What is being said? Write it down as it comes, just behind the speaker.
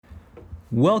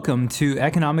Welcome to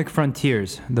Economic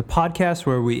Frontiers, the podcast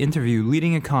where we interview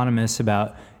leading economists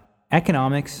about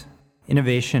economics,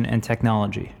 innovation, and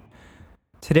technology.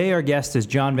 Today, our guest is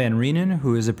John Van Reenen,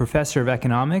 who is a professor of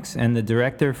economics and the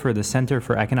director for the Center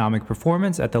for Economic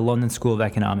Performance at the London School of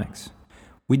Economics.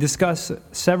 We discuss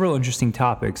several interesting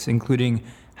topics, including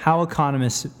how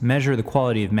economists measure the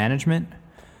quality of management,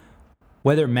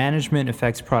 whether management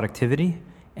affects productivity,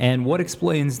 and what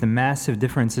explains the massive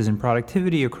differences in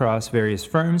productivity across various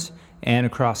firms and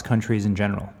across countries in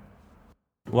general.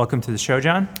 Welcome to the show,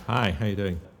 John. Hi, how you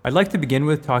doing? I'd like to begin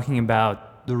with talking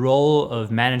about the role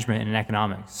of management in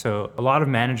economics. So a lot of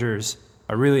managers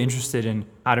are really interested in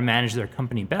how to manage their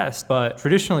company best, but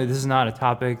traditionally this is not a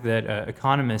topic that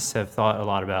economists have thought a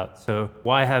lot about. So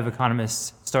why have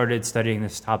economists started studying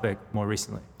this topic more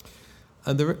recently?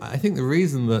 And I think the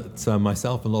reason that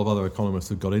myself and a lot of other economists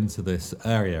have got into this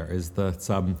area is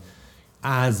that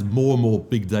as more and more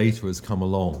big data has come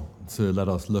along to let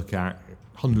us look at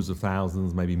hundreds of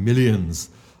thousands, maybe millions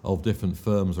of different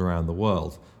firms around the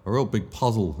world, a real big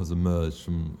puzzle has emerged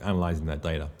from analysing that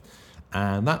data.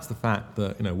 And that's the fact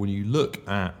that when you look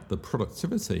at the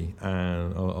productivity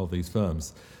of these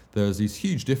firms, there's these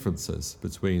huge differences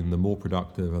between the more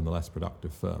productive and the less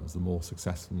productive firms, the more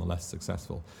successful and the less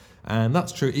successful. And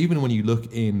that's true even when you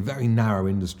look in very narrow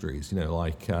industries,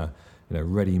 like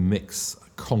ready-mix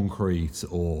concrete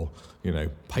or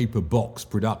paper box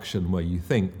production, where you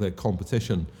think that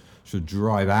competition should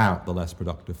drive out the less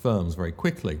productive firms very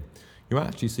quickly. You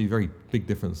actually see very big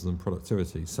differences in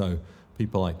productivity. So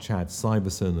people like Chad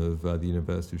Syverson of the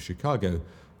University of Chicago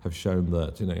have shown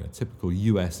that a typical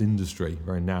US industry,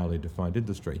 very narrowly defined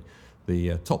industry,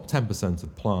 the top 10%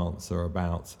 of plants are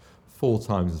about 4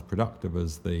 times as productive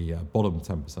as the bottom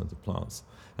 10% of plants.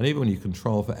 And even when you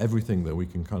control for everything that we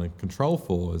can kind of control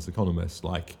for as economists,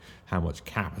 like how much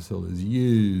capital is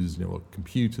used, what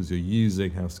computers you're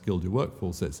using, how skilled your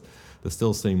workforce is, there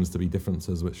still seems to be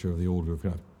differences which are of the order of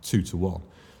 2 to 1.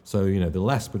 So the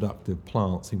less productive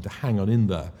plants seem to hang on in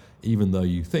there, even though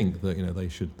you think that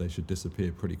they should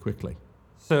disappear pretty quickly.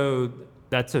 So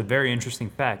that's a very interesting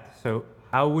fact. So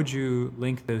how would you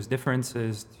link those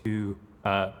differences to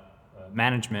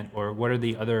management, or what are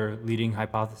the other leading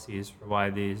hypotheses for why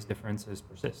these differences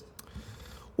persist?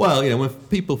 Well, when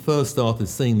people first started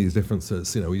seeing these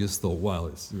differences, we just thought, well,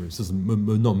 it's just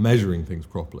we're not measuring things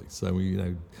properly. So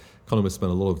economists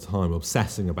spend a lot of time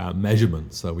obsessing about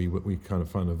measurement. So we kind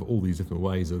of all these different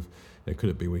ways of, could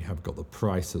it be we have got the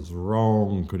prices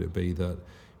wrong? Could it be that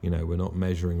we're not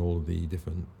measuring all of the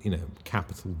different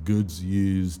capital goods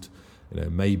used?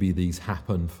 Maybe these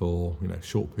happen for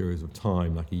short periods of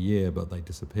time, like a year, but they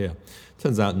disappear.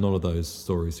 Turns out none of those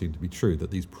stories seem to be true,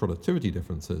 that these productivity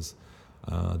differences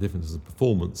of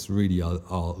performance really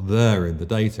are there in the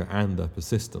data and they're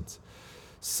persistent.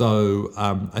 So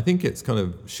I think it's kind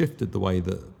of shifted the way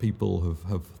that people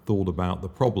have thought about the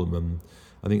problem. And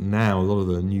I think now a lot of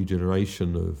the new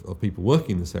generation of people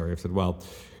working in this area have said, well,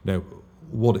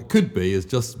 what it could be is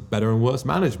just better and worse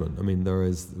management. I mean, there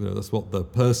is that's what the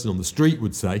person on the street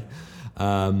would say,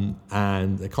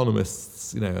 and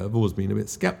economists have always been a bit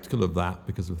skeptical of that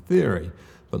because of theory.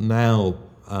 But now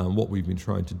what we've been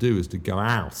trying to do is to go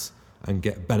out and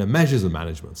get better measures of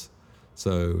management.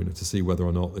 So to see whether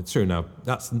or not it's true. Now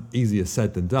that's easier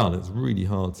said than done. It's really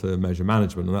hard to measure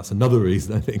management, and that's another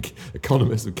reason I think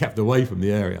economists have kept away from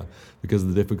the area, because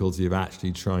of the difficulty of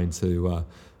actually trying to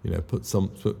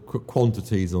put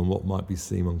quantities on what might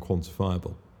seem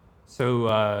unquantifiable. So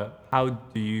how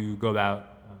do you go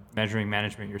about measuring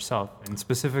management yourself? And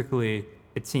specifically,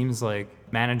 it seems like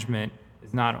management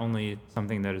is not only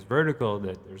something that is vertical,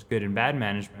 that there's good and bad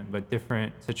management, but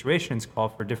different situations call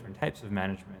for different types of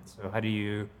management. So how do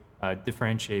you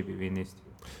differentiate between these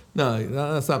two? No,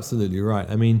 that's absolutely right.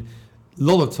 I mean, a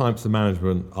lot of types of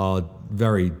management are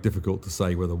very difficult to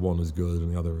say whether one is good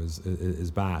and the other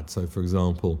is bad. So, for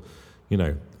example,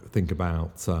 think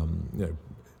about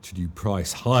should you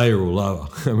price higher or lower?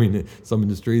 I mean, some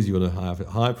industries you want to have a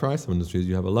higher price, some industries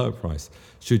you have a lower price.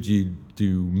 Should you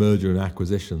do merger and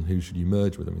acquisition? Who should you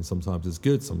merge with? I mean, sometimes it's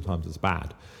good, sometimes it's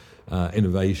bad.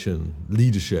 Innovation,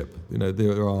 leadership.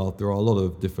 There are a lot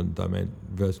of different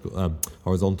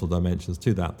horizontal dimensions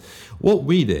to that. What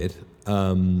we did.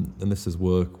 And this is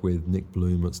work with Nick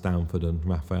Bloom at Stanford and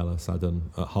Rafaela Sadun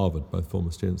at Harvard, both former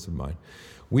students of mine.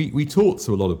 We talked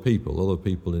to a lot of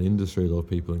people in industry, a lot of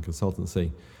people in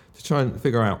consultancy, to try and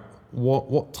figure out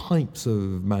what types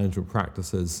of management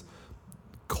practices,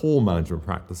 core management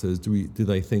practices, do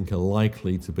they think are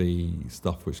likely to be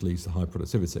stuff which leads to high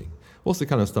productivity? What's the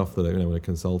kind of stuff that when a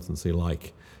consultancy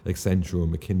like Accenture or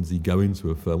McKinsey go into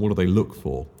a firm, what do they look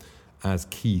for? as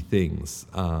key things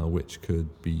which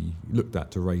could be looked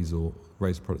at to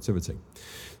raise productivity.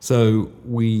 So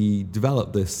we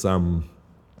developed this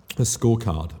a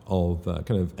scorecard of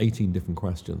kind of 18 different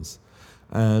questions.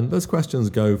 And those questions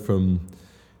go from,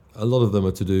 a lot of them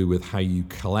are to do with how you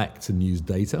collect and use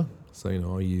data. So,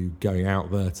 are you going out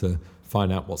there to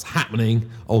find out what's happening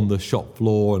on the shop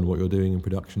floor and what you're doing in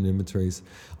production inventories?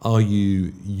 Are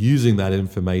you using that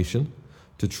information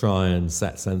to try and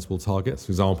set sensible targets?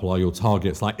 For example, are your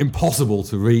targets like impossible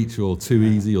to reach or too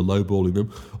easy or lowballing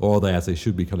them? Or are they, as they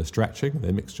should be, kind of stretching?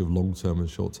 They're a mixture of long-term and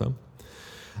short-term.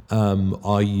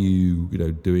 Are you,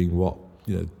 doing what,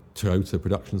 Toyota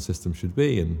production system should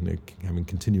be, and having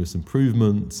continuous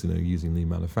improvements, using lean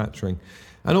manufacturing,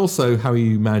 and also how are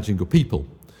you managing your people?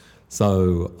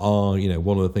 So,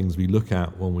 one of the things we look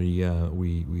at when we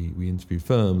interview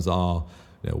firms are,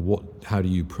 how do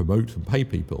you promote and pay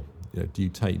people? Do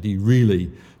you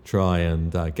really try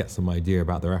and get some idea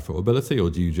about their effort or ability, or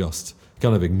do you just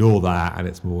kind of ignore that and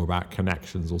it's more about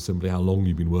connections or simply how long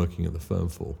you've been working at the firm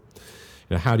for?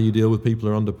 How do you deal with people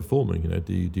who are underperforming?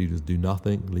 Do you just do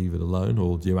nothing, leave it alone,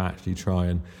 or do you actually try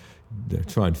and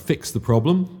fix the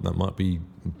problem? That might be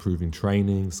improving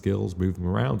training, skills, move them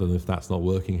around, and if that's not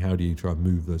working, how do you try and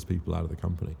move those people out of the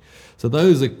company? So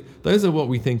those are what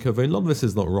we think of. And a lot of this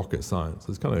is not rocket science.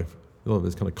 A lot of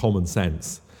it's kind of common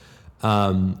sense.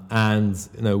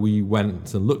 We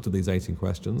went and looked at these 18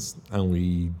 questions, and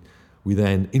we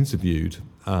then interviewed.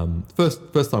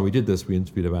 First time we did this, we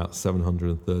interviewed about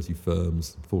 730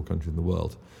 firms in 4 countries in the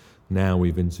world. Now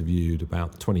we've interviewed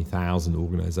about 20,000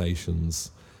 organizations,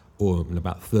 or in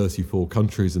about 34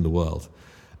 countries in the world.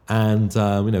 And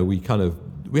we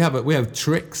have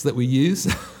tricks that we use.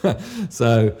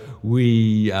 So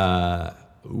we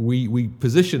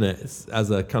position it as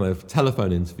a kind of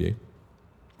telephone interview.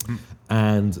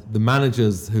 And the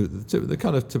managers, the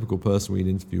kind of typical person we'd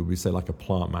interview would be, say, like a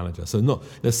plant manager. So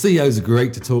CEOs are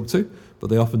great to talk to, but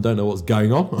they often don't know what's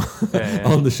going on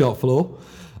on the shop floor.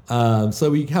 So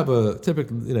we have a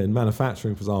typical, in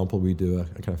manufacturing, for example, we do a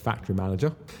kind of factory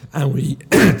manager, and we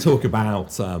talk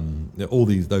about all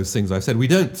those things I've said. We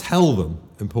don't tell them,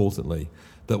 importantly,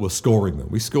 that we're scoring them.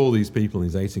 We score these people in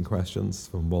these 18 questions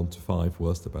from 1 to 5,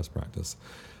 worst to best practice.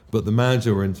 But the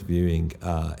manager we're interviewing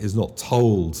is not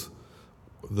told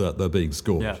that they're being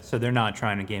scored. Yeah, so they're not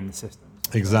trying to game the system.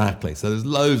 Exactly. So there's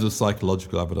loads of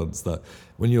psychological evidence that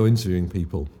when you're interviewing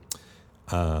people,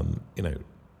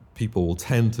 people will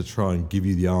tend to try and give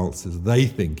you the answers they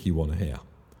think you want to hear.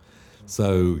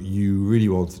 So you really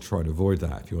want to try and avoid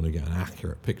that if you want to get an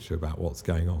accurate picture about what's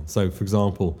going on. So, for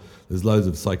example, there's loads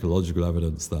of psychological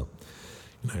evidence that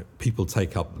people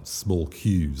take up small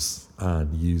cues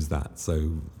and use that.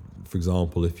 So, for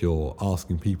example, if you're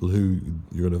asking people who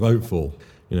you're going to vote for,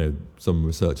 some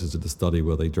researchers did a study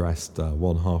where they dressed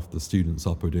one half of the students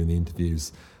up who were doing the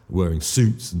interviews wearing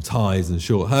suits and ties and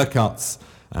short haircuts,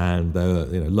 and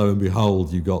lo and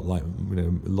behold, you got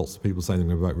lots of people saying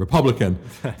they're going to vote Republican.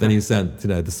 Then he sent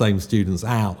the same students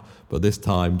out, but this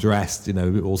time dressed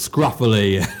all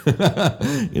scruffily,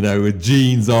 with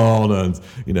jeans on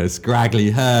and scraggly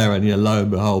hair, and lo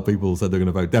and behold, people said they're going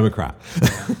to vote Democrat.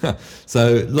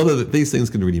 So a lot of these things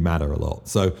can really matter a lot.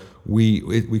 So we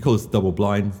call this double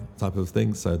blind type of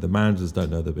thing. So the managers don't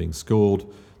know they're being scored.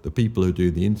 The people who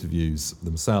do the interviews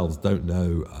themselves don't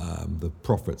know the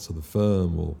profits of the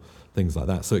firm or things like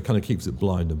that. So it kind of keeps it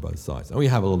blind on both sides. And we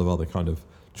have a lot of other kind of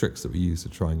tricks that we use to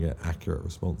try and get accurate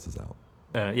responses out.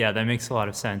 Yeah, that makes a lot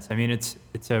of sense. I mean, it's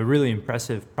a really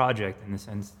impressive project in the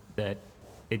sense that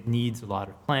it needs a lot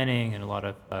of planning and a lot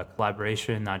of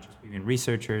collaboration, not just between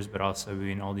researchers, but also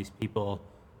between all these people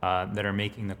that are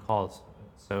making the calls.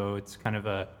 So it's kind of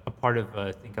a part of,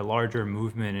 I think, a larger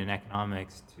movement in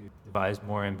economics to devise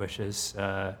more ambitious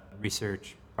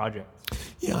research projects.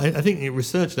 Yeah, I think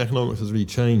research in economics has really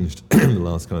changed in the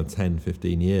last kind of 10,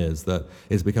 15 years, that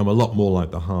it's become a lot more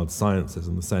like the hard sciences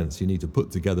in the sense you need to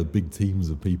put together big teams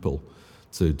of people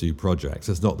to do projects.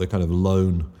 It's not the kind of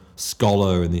lone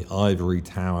scholar in the ivory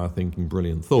tower thinking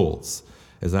brilliant thoughts.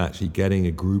 It's actually getting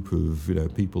a group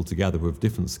of people together with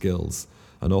different skills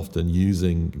and often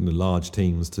using large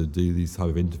teams to do these type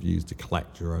of interviews to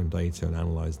collect your own data and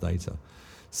analyze data.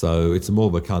 So it's more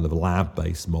of a kind of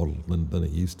lab-based model than it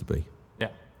used to be. Yeah.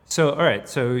 So, all right.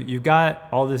 So you've got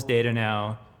all this data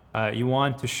now. You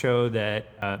want to show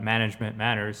that management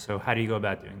matters. So how do you go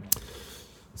about doing that?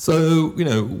 So,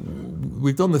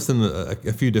 we've done this in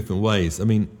a few different ways. I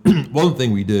mean, one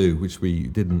thing we do, which we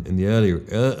didn't in the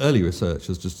early research,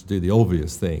 is just to do the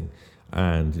obvious thing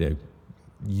and,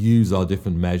 use our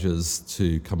different measures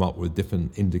to come up with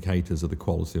different indicators of the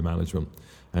quality of management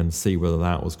and see whether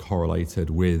that was correlated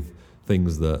with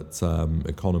things that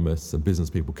economists and business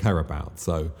people care about.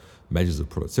 So measures of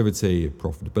productivity, of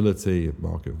profitability, of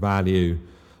market value,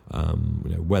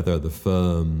 whether the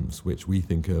firms which we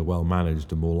think are well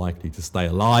managed are more likely to stay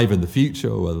alive in the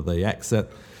future or whether they exit.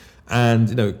 And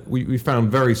we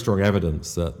found very strong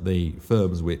evidence that the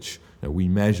firms which we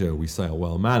measure, we say are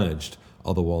well managed,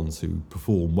 are the ones who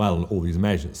perform well on all these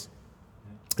measures,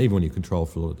 even when you control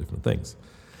for a lot of different things.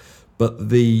 But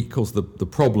of course, the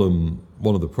problem,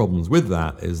 one of the problems with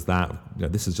that is that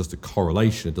this is just a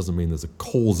correlation. It doesn't mean there's a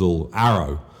causal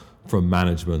arrow from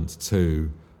management to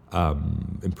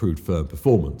improved firm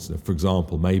performance. For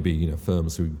example, maybe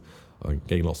firms who are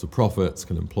getting lots of profits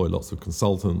can employ lots of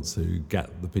consultants who get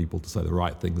the people to say the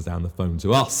right things down the phone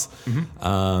to us.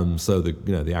 Mm-hmm. So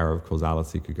the arrow of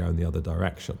causality could go in the other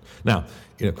direction. Now,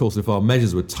 of course, if our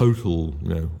measures were total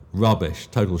rubbish,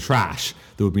 total trash,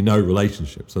 there would be no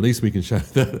relationship. So at least we can show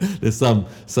that there's some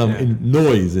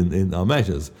noise in our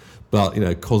measures. But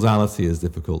causality is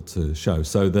difficult to show.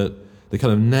 So that the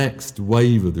kind of next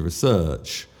wave of the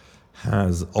research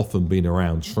has often been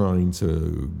around trying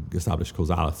to establish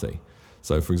causality.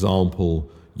 So, for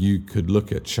example, you could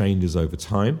look at changes over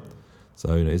time.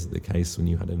 So, is it the case when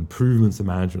you had improvements in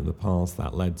management in the past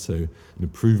that led to an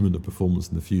improvement of performance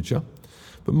in the future?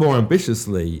 But more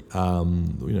ambitiously,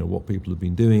 what people have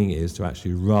been doing is to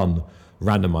actually run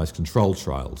randomized control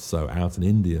trials. So, out in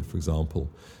India, for example,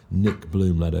 Nick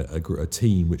Bloom led a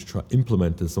team which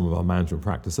implemented some of our management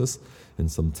practices in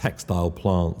some textile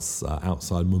plants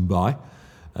outside Mumbai.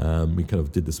 We kind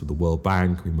of did this with the World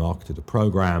Bank. We marketed a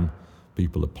program.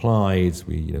 People applied.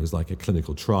 It was like a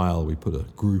clinical trial. We put a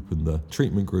group in the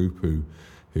treatment group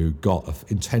who got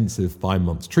intensive 5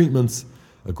 months treatment,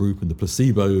 a group in the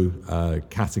placebo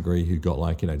category who got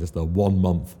just a 1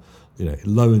 month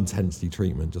low intensity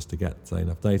treatment just to get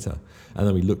enough data. And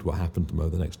then we looked what happened to them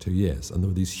over the next 2 years. And there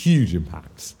were these huge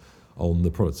impacts on the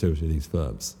productivity of these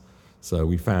firms. So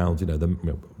we found,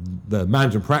 the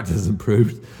management practice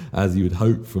improved as you would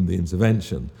hope from the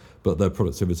intervention, but their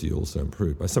productivity also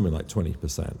improved by something like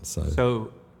 20%.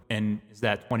 So, and is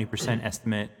that 20%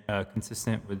 estimate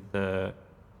consistent with the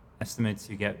estimates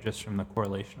you get just from the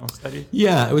correlational study?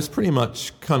 Yeah, it was pretty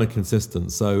much kind of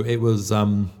consistent. So it was,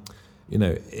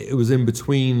 it was in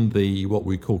between what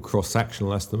we call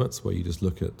cross-sectional estimates, where you just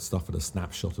look at stuff at a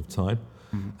snapshot of time,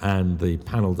 mm-hmm. and the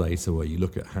panel data, where you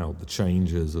look at how the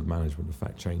changes of management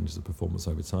affect changes of performance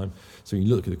over time. So when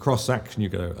you look at the cross-section, you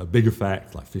get a big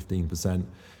effect, like 15%.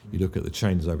 You look at the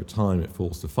changes over time, it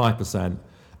falls to 5%,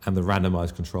 and the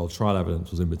randomized controlled trial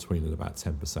evidence was in between at about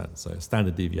 10%. So a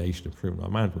standard deviation improvement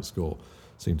on management score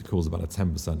seemed to cause about a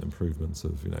 10% improvement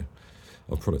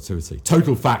of productivity.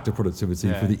 Total factor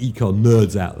productivity for the econ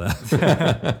nerds out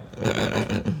there.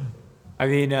 I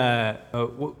mean,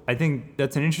 I think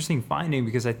that's an interesting finding,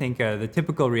 because I think the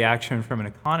typical reaction from an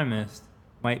economist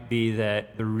might be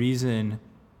that the reason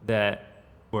that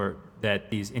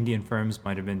these Indian firms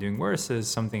might have been doing worse is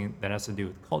something that has to do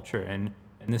with culture. And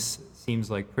this seems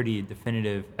like pretty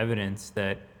definitive evidence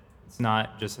that it's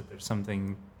not just that there's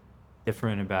something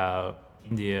different about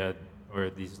India or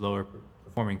these lower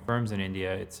performing firms in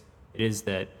India. It is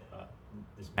that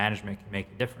this management can make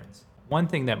a difference. One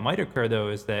thing that might occur, though,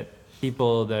 is that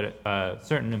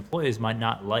certain employees might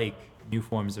not like new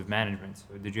forms of management.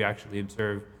 So did you actually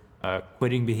observe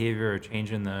quitting behavior or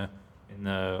change in the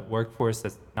workforce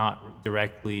that's not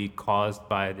directly caused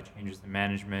by the changes in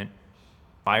management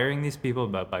firing these people,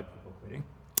 but by people quitting?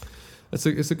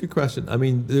 It's a good question. I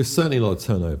mean, there's certainly a lot of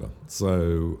turnover.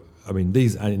 So, I mean,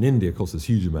 in India, of course, there's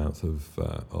huge amounts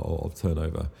of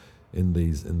turnover in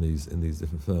these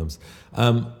different firms.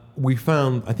 We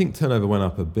found, I think, turnover went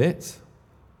up a bit,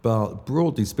 but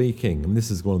broadly speaking, and this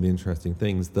is one of the interesting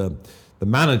things, the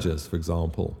managers, for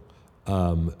example,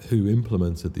 who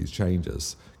implemented these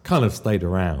changes kind of stayed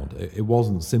around. It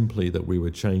wasn't simply that we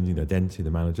were changing the identity of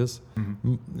the managers.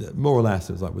 Mm-hmm. More or less,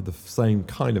 it was like with the same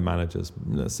kind of managers,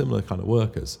 similar kind of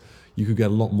workers, you could get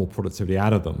a lot more productivity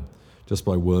out of them just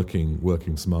by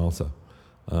working smarter.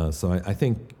 So I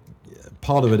think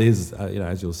part of it is,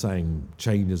 as you're saying,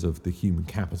 changes of the human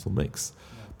capital mix.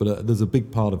 But there's a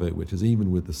big part of it which is even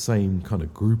with the same kind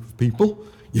of group of people,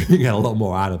 you can get a lot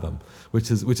more out of them, which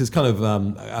is kind of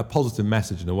a positive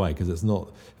message in a way, because it's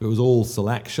not, if it was all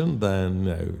selection, then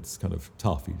it's kind of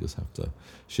tough. You just have to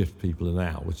shift people in and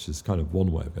out, which is kind of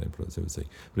one way of getting productivity.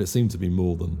 But it seemed to be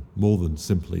more than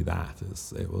simply that.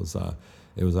 It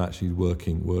was actually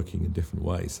working in different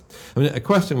ways. I mean, a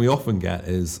question we often get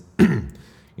is,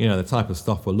 the type of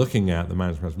stuff we're looking at, the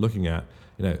management is looking at,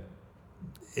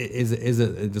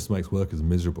 it just makes workers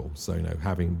miserable. So,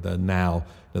 having the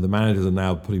managers are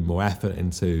now putting more effort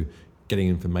into getting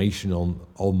information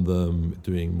on them,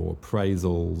 doing more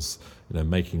appraisals,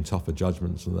 making tougher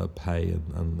judgments on their pay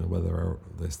and whether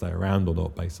they stay around or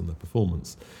not based on their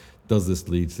performance. Does this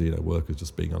lead to workers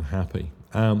just being unhappy?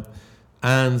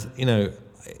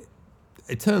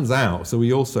 It turns out, so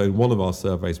we also, in one of our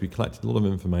surveys, we collected a lot of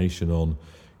information on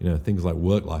things like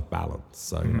work-life balance.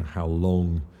 So how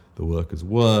long the workers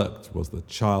worked, was there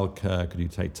childcare, could you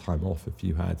take time off if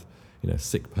you had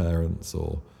sick parents,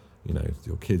 or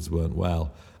your kids weren't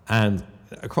well. And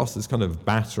across this kind of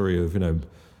battery of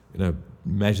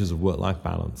measures of work-life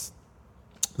balance,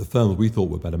 the firms we thought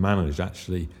were better managed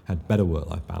actually had better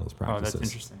work-life balance practices. Oh,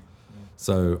 that's interesting. Yeah.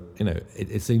 So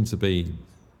it seemed to be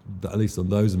that, at least on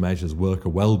those measures, worker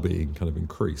well-being kind of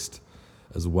increased,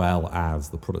 as well as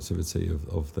the productivity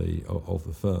of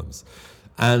the firms.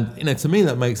 And to me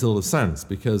that makes a lot of sense,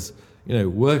 because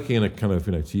working in a kind of,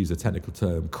 to use a technical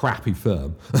term, crappy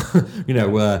firm,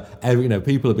 where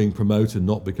people are being promoted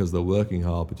not because they're working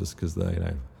hard, but just because they,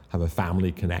 have a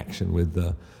family connection with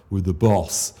the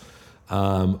boss.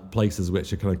 Places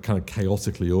which are kind of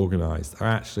chaotically organised are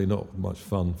actually not much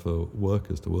fun for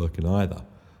workers to work in either.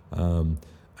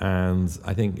 And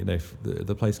I think if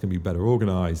the place can be better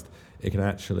organised, it can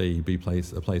actually be a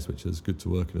place which is good to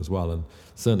work in as well. And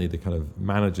certainly the kind of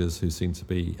managers who seem to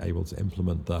be able to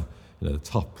implement the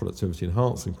tough productivity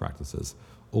enhancing practices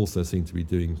also seem to be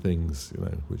doing things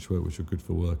which are good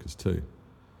for workers too.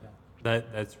 Yeah,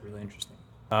 that's really interesting.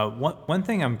 One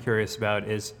thing I'm curious about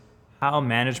is how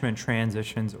management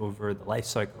transitions over the life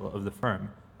cycle of the firm.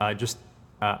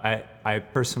 I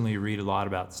personally read a lot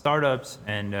about startups,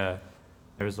 and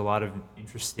there's a lot of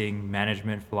interesting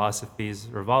management philosophies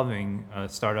revolving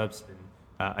startups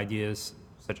and ideas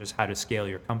such as how to scale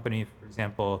your company. For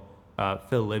example,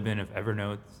 Phil Libin of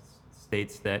Evernote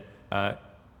states that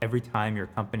every time your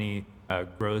company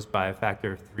grows by a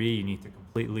factor of 3, you need to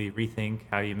completely rethink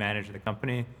how you manage the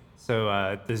company.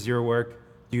 So does your work,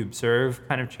 do you observe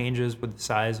kind of changes with the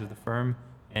size of the firm?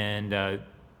 And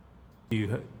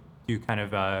do you kind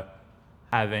of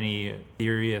have any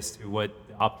theory as to what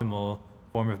the optimal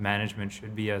form of management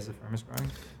should be as the firm is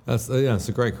growing? That's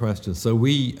a great question. So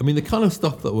the kind of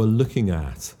stuff that we're looking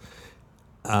at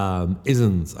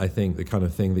isn't, I think, the kind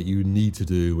of thing that you need to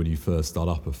do when you first start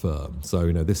up a firm.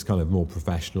 So, this kind of more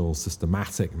professional,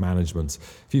 systematic management,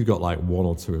 if you've got like 1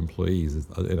 or 2 employees,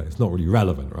 it's not really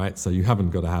relevant, right? So you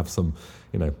haven't got to have some,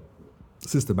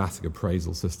 systematic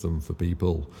appraisal system for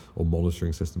people or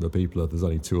monitoring system for people if there's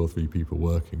only 2 or 3 people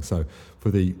working. So for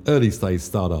the early stage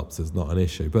startups, it's not an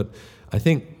issue. But I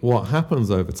think what happens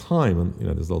over time, and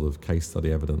there's a lot of case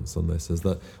study evidence on this, is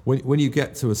that when you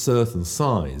get to a certain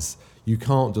size, you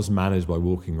can't just manage by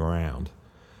walking around.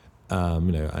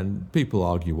 And people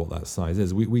argue what that size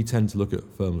is. We tend to look at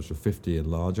firms which are 50 and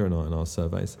larger in our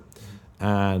surveys.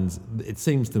 And it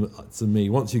seems to me,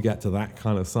 once you get to that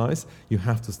kind of size, you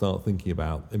have to start thinking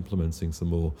about implementing some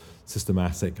more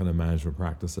systematic kind of management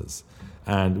practices.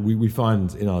 And we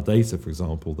find in our data, for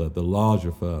example, that the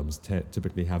larger firms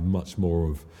typically have much more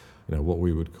of what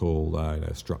we would call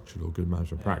structured or good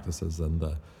management practices than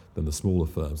the smaller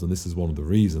firms. And this is one of the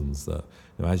reasons that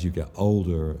as you get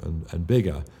older and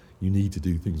bigger, you need to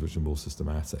do things which are more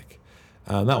systematic.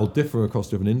 And that will differ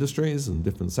across different industries and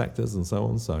different sectors and so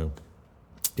on. So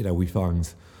we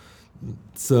find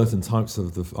certain types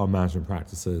of our management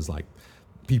practices, like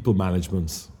people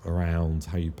management around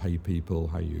how you pay people,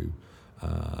 how you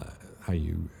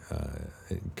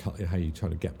try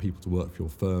to get people to work for your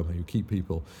firm, how you keep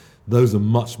people. Those are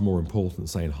much more important,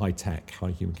 say, in high tech,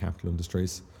 high human capital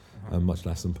industries, and much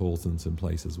less important in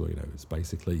places where it's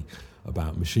basically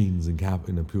about machines and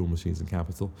pure machines and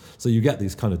capital. So you get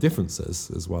these kind of differences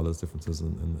as well as differences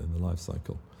in the life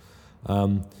cycle.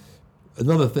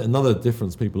 Another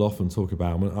difference people often talk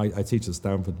about. I teach at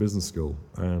Stanford Business School,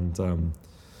 and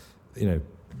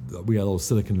we get a lot of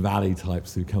Silicon Valley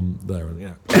types who come there,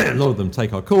 and a lot of them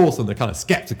take our course, and they're kind of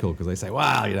skeptical because they say,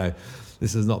 "Wow,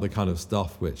 this is not the kind of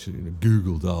stuff which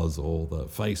Google does or that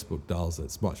Facebook does.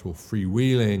 It's much more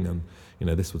freewheeling, and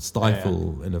this would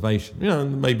stifle innovation."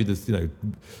 And maybe there's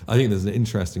I think there's an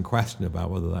interesting question about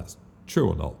whether that's true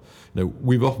or not.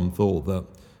 We've often thought that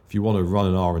if you want to run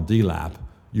an R&D lab,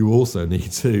 you also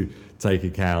need to take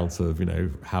account of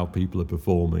how people are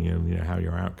performing and how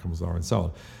your outcomes are and so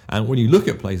on. And when you look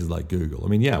at places like Google,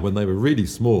 when they were really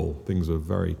small, things were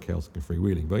very chaotic and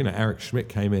freewheeling. But Eric Schmidt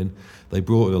came in, they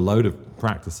brought in a load of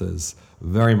practices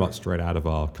very much straight out of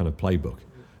our kind of playbook.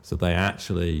 So they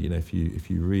actually, if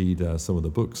you read some of the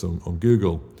books on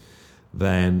Google,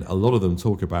 then a lot of them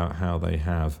talk about how they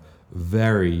have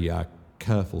very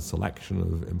careful selection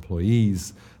of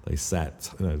employees. They set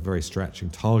very stretching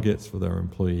targets for their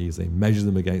employees. They measure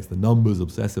them against the numbers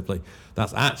obsessively.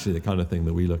 That's actually the kind of thing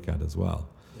that we look at as well.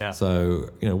 Yeah.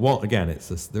 So,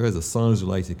 there is a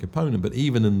science-related component, but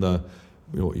even in the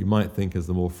what you might think as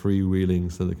the more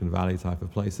freewheeling Silicon Valley type of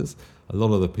places, a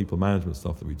lot of the people management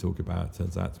stuff that we talk about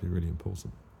turns out to be really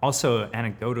important. Also,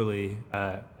 anecdotally,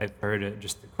 I've heard it,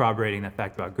 just corroborating that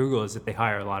fact about Google, is that they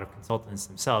hire a lot of consultants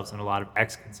themselves and a lot of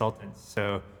ex-consultants.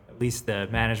 So at least the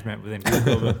management within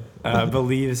Google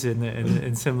believes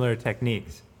in similar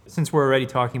techniques. Since we're already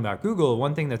talking about Google,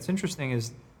 one thing that's interesting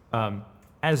is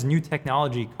as new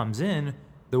technology comes in,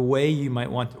 the way you might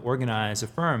want to organize a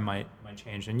firm might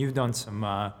change. And you've done some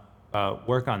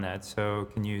work on that. So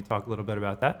can you talk a little bit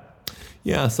about that?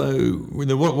 Yeah, so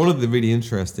one of the really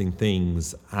interesting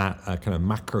things at a kind of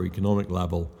macroeconomic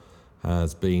level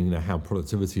has been how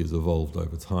productivity has evolved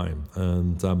over time.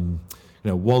 And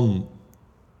one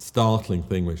startling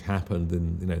thing which happened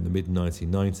in the mid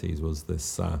 1990s was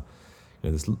this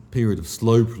this period of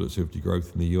slow productivity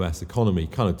growth in the US economy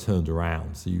kind of turned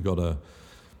around. So you got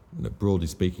broadly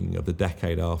speaking, of the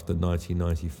decade after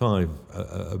 1995,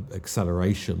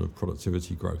 acceleration of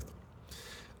productivity growth.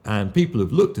 And people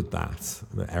have looked at that.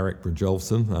 Eric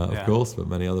Brynjolfsson, of course, but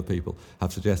many other people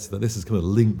have suggested that this is kind of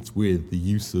linked with the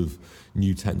use of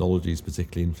new technologies,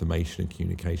 particularly information and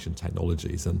communication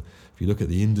technologies. And if you look at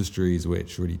the industries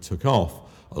which really took off,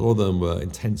 a lot of them were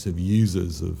intensive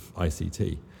users of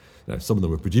ICT. Some of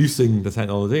them were producing the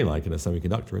technology, like in a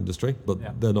semiconductor industry,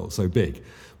 but they're not so big.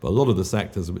 But a lot of the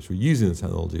sectors which were using the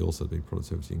technology also had big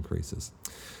productivity increases.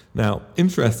 Now,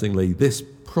 interestingly, this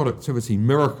productivity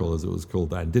miracle, as it was called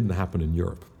then, didn't happen in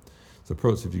Europe. So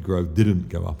productivity growth didn't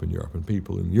go up in Europe, and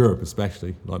people in Europe,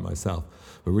 especially like myself,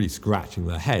 were really scratching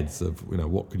their heads of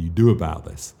what could you do about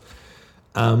this.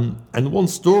 And one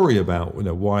story about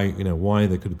why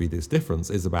there could be this difference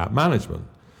is about management.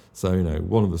 So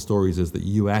one of the stories is that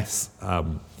US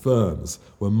firms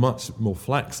were much more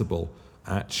flexible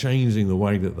at changing the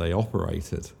way that they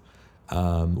operated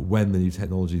when the new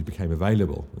technologies became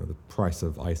available. The price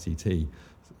of ICT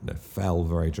fell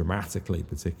very dramatically,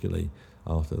 particularly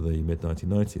after the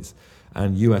mid-1990s.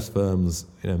 And US firms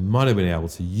might have been able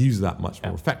to use that much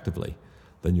more effectively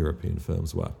than European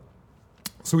firms were.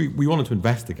 So we wanted to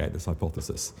investigate this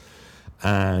hypothesis.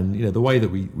 And the way that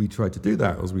we tried to do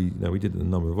that was we did it in a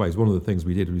number of ways. One of the things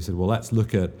we did was we said, well, let's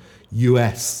look at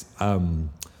US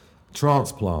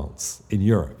transplants in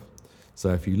Europe. So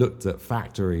if you looked at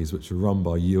factories which were run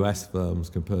by US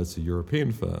firms compared to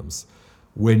European firms,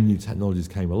 when new technologies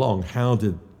came along, how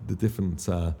did the different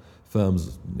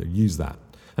firms use that?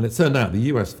 And it turned out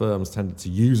the US firms tended to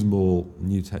use more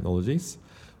new technologies,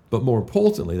 but more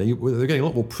importantly, they're getting a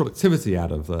lot more productivity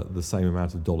out of the same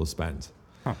amount of dollars spent.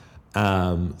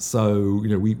 So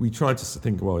we tried to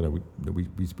think, well,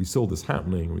 we saw this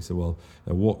happening, and we said, well,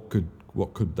 what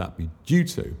could that be due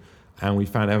to? And we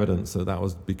found evidence that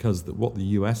was because what the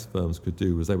US firms could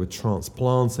do was they were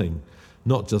transplanting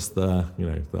not just the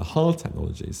hard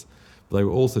technologies, but they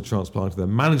were also transplanting their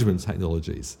management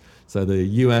technologies. So the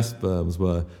US firms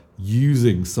were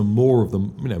using some more of the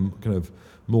kind of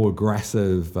more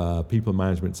aggressive people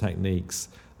management techniques,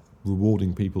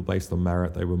 rewarding people based on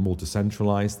merit. They were more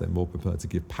decentralized. They're more prepared to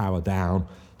give power down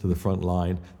to the front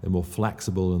line. They're more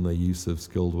flexible in their use of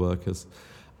skilled workers.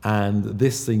 And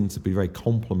this seemed to be very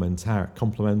complementary.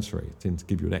 It seemed to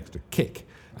give you an extra kick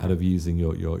out of using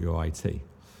your IT.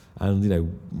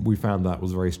 And we found that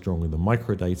was very strong in the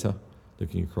microdata,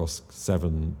 looking across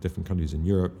 7 different countries in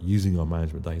Europe, using our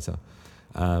management data.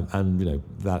 And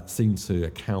that seemed to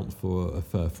account for a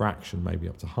fair fraction, maybe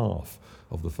up to half,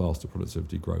 of the faster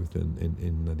productivity growth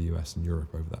in the US and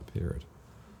Europe over that period.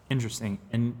 Interesting.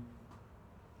 And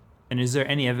is there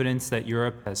any evidence that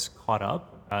Europe has caught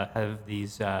up? Have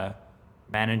these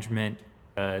management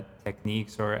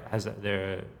techniques, or has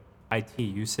their IT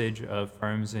usage of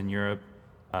firms in Europe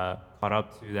caught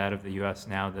up to that of the US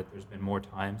now that there's been more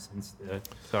time since the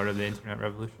start of the internet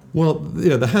revolution? Well,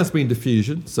 there has been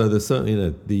diffusion. So there's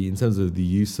certainly in terms of the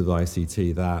use of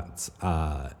ICT, that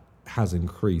has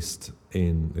increased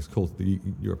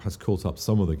Europe has caught up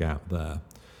some of the gap there.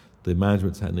 The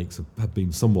management techniques have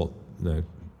been somewhat,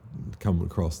 come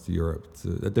across to Europe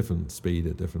at a different speed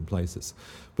at different places.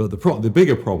 But the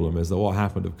bigger problem is that what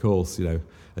happened, of course,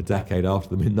 a decade after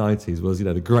the mid-90s was,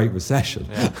 the Great Recession.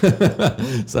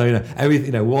 Yeah. So,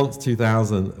 everything, once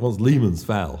Lehman's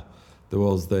fell, there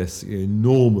was this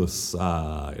enormous,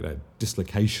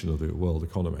 dislocation of the world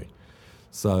economy.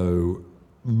 So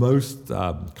most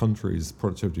countries'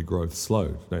 productivity growth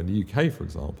slowed. Now, in the UK, for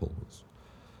example,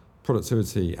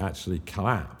 productivity actually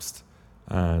collapsed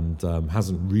and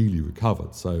hasn't really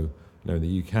recovered. So, in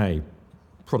the UK,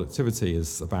 productivity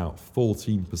is about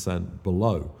 14%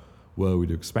 below where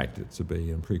we'd expect it to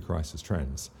be in pre-crisis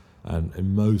trends. And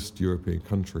in most European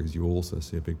countries, you also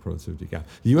see a big productivity gap.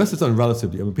 The US has done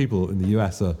relatively, people in the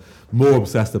US are more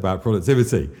obsessed about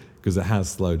productivity because it has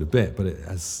slowed a bit, but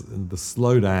the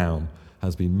slowdown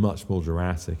has been much more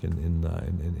dramatic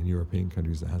in European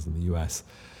countries than it has in the US.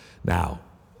 Now,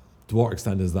 to what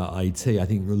extent is that IT? I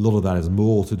think a lot of that is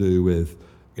more to do with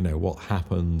what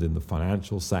happened in the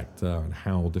financial sector and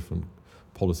how different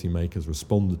policymakers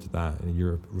responded to that. In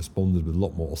Europe, responded with a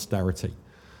lot more austerity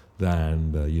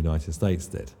than the United States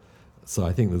did. So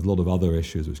I think there's a lot of other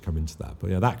issues which come into that.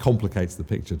 But that complicates the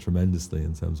picture tremendously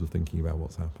in terms of thinking about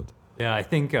what's happened. Yeah, I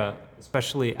think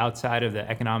especially outside of the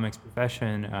economics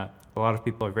profession, a lot of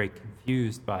people are very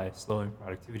confused by slowing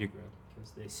productivity growth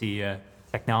because they see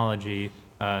technology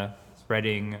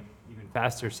spreading even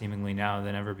faster seemingly now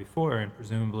than ever before, and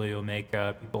presumably will make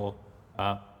people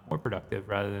more productive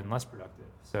rather than less productive.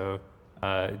 So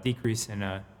a decrease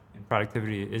in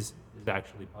productivity is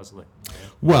actually puzzling.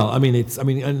 Well, and let's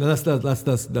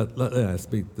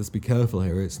be careful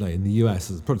here. It's in the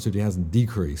US, productivity hasn't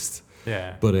decreased,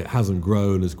 but it hasn't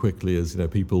grown as quickly as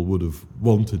people would have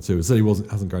wanted to. It certainly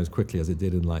hasn't grown as quickly as it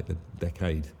did in the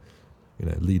decade,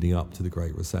 leading up to the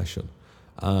Great Recession.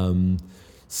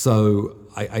 So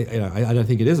I don't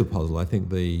think it is a puzzle. I think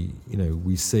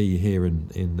we see here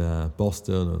in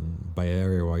Boston and Bay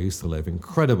Area where I used to live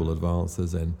incredible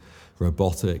advances in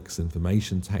robotics,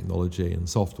 information technology, and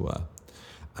software,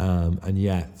 and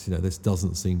yet this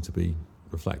doesn't seem to be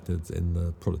reflected in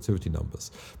the productivity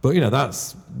numbers. But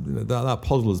that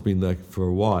puzzle has been there for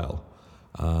a while.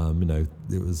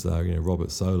 It was Robert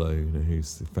Solow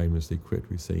who's famously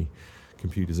quipped, "We see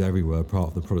computers everywhere, part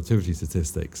of the productivity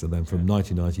statistics." And then from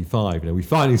 1995, we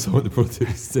finally saw the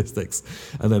productivity statistics,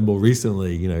 and then more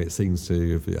recently, it seems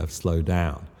to have slowed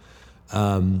down.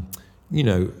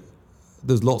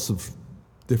 There's lots of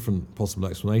different possible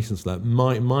explanations for that.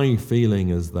 My feeling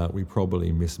is that we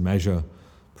probably mismeasure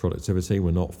productivity.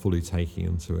 We're not fully taking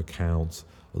into account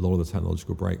a lot of the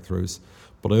technological breakthroughs.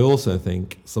 But I also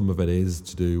think some of it is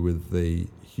to do with the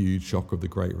huge shock of the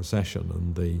Great Recession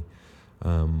and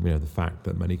the fact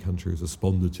that many countries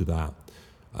responded to that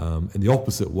in the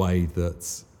opposite way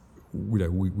that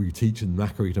we teach in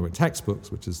macroeconomic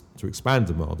textbooks, which is to expand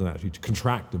demand and actually to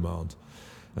contract demand,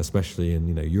 especially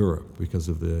in Europe because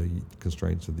of the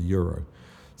constraints of the euro.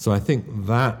 So I think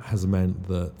that has meant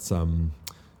that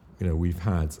we've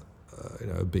had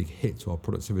a big hit to our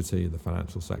productivity. The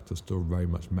financial sector is still very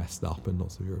much messed up in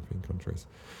lots of European countries.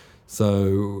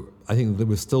 So I think that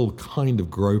we're still kind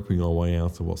of groping our way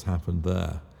out of what's happened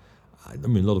there. A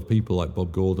lot of people like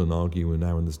Bob Gordon argue we're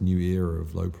now in this new era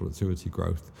of low productivity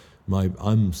growth.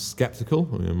 I'm skeptical.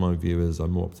 My view is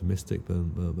I'm more optimistic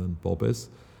than Bob is.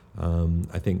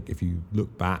 I think if you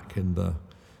look back in the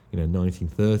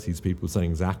 1930s, people were saying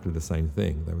exactly the same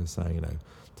thing. They were saying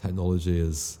technology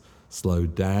has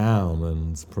slowed down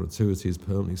and productivity has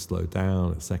permanently slowed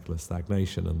down. It's secular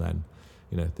stagnation, and then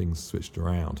things switched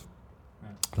around.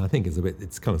 And I think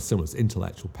it's kind of similar. It's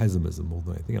intellectual pessimism more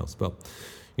than anything else. But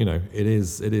it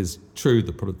is true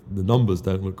that the numbers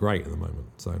don't look great at the moment.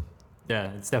 So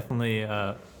yeah, it's definitely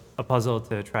a puzzle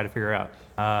to try to figure out.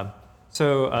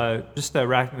 So just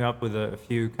wrapping up with a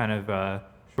few kind of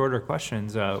shorter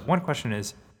questions. One question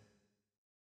is,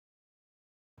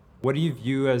 what do you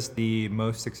view as the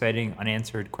most exciting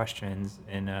unanswered questions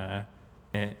in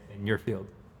your field?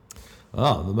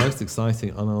 The most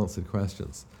exciting unanswered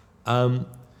questions. I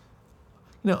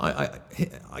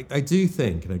do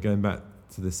think, going back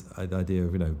to this idea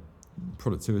of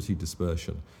productivity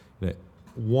dispersion,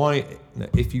 why,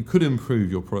 if you could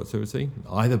improve your productivity,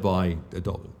 either by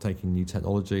taking new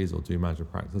technologies or doing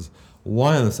management practice,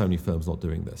 why are there so many firms not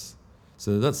doing this?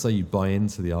 So let's say you buy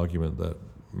into the argument that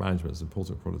management is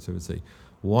important for productivity.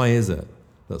 Why is it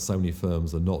that so many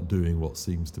firms are not doing what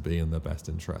seems to be in their best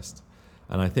interest?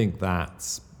 And I think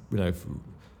that's,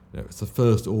 it's a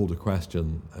first order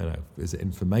question. Is it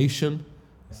information?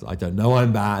 I don't know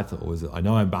I'm bad, or is it I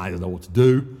know I'm bad, I don't know what to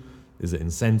do? Is it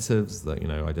incentives that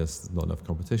I just not enough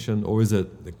competition, or is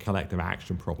it the collective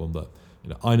action problem that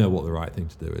I know what the right thing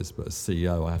to do is, but as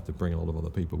CEO I have to bring a lot of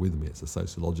other people with me? It's a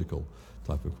sociological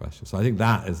type of question. So I think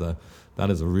that is a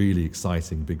really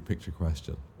exciting big picture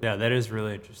question. Yeah, that is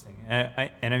really interesting.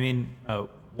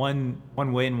 One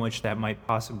way in which that might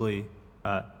possibly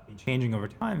be changing over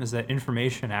time is that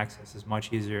information access is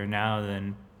much easier now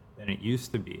than it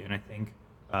used to be, and I think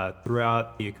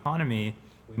throughout the economy,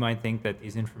 we might think that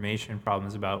these information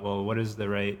problems about, well, what is the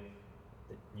right,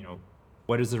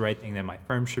 what is the right thing that my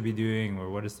firm should be doing, or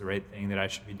what is the right thing that I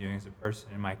should be doing as a person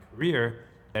in my career,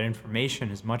 that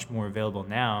information is much more available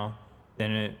now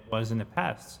than it was in the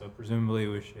past. So presumably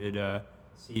we should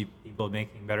see people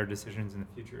making better decisions in the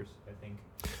future. So I think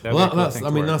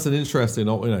that's an interesting,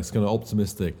 it's kind of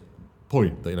optimistic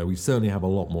point. That, we certainly have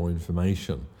a lot more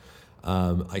information.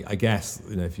 I guess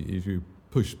if you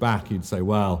push back, you'd say,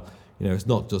 well, it's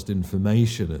not just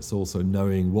information; it's also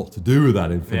knowing what to do with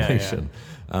that information.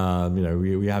 Yeah.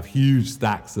 We have huge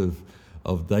stacks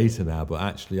of data now, but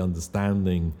actually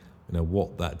understanding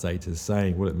what that data is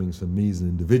saying, what it means for me as an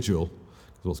individual,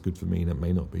 because what's good for me that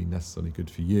may not be necessarily good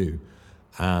for you,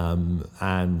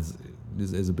 and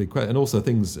is a big question. And also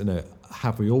things,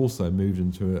 have we also moved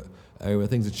into an area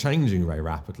where things are changing very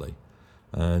rapidly,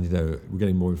 and we're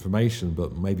getting more information, but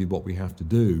maybe what we have to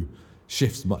do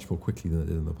shifts much more quickly than it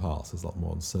did in the past. There's a lot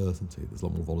more uncertainty, there's a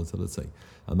lot more volatility,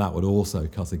 and that would also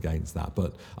cut against that.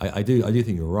 But I do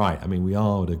think you're right. I mean, we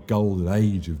are at a golden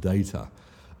age of data,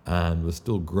 and we're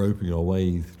still groping our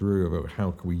way through about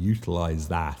how can we utilize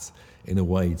that in a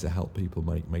way to help people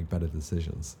make better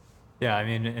decisions. Yeah, I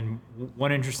mean, and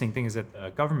one interesting thing is that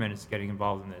the government is getting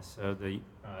involved in this. So the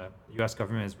U.S.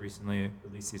 government has recently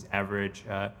released these average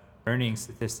earning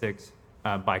statistics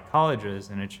by colleges,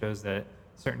 and it shows that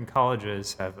certain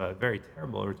colleges have very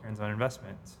terrible returns on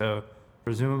investment. So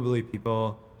presumably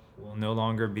people will no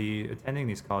longer be attending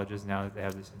these colleges now that they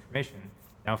have this information.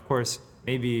 Now, of course,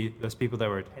 maybe those people that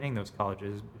were attending those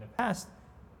colleges in the past,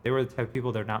 they were the type of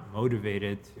people that are not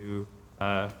motivated to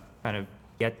kind of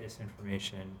get this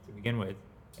information to begin with,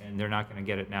 and they're not going to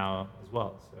get it now as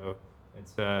well. So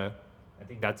it's I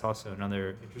think that's also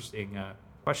another interesting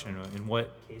question. In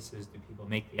what cases do people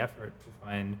make the effort to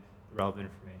find the relevant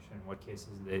information? In what cases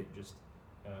do they just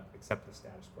accept the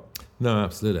status quo? No,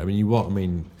 absolutely. I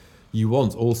mean, you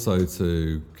want also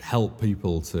to help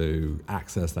people to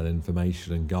access that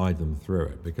information and guide them through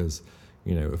it, because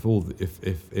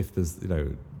if there's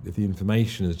if the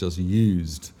information is just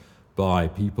used by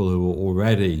people who are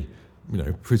already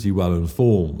pretty well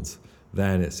informed,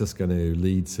 then it's just going to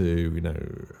lead to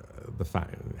the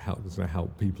fact it's going to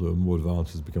help people who are more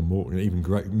advantaged become more even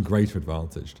greater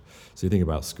advantaged. So you think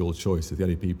about school choice. If the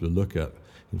only people who look at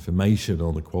information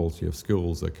on the quality of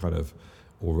schools are kind of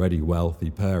already wealthy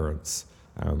parents,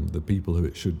 and the people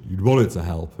who you'd want it to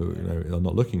help who are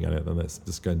not looking at it, then it's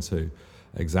just going to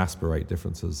exasperate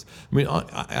differences. I mean,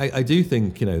 I do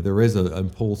think there is an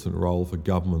important role for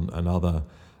government and other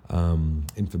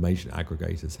information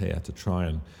aggregators here to try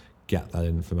and get that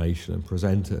information and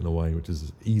present it in a way which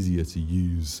is easier to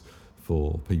use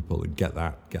for people, and get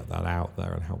that out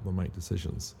there and help them make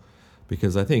decisions.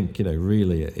 Because I think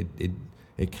really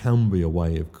it can be a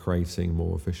way of creating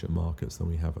more efficient markets than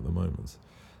we have at the moment.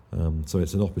 So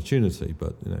it's an opportunity,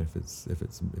 but if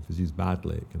it's used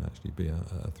badly, it can actually be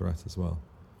a threat as well.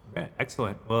 Okay,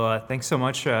 excellent. Well, thanks so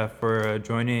much for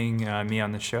joining me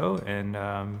on the show, and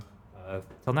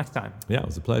till next time. Yeah, it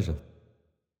was a pleasure.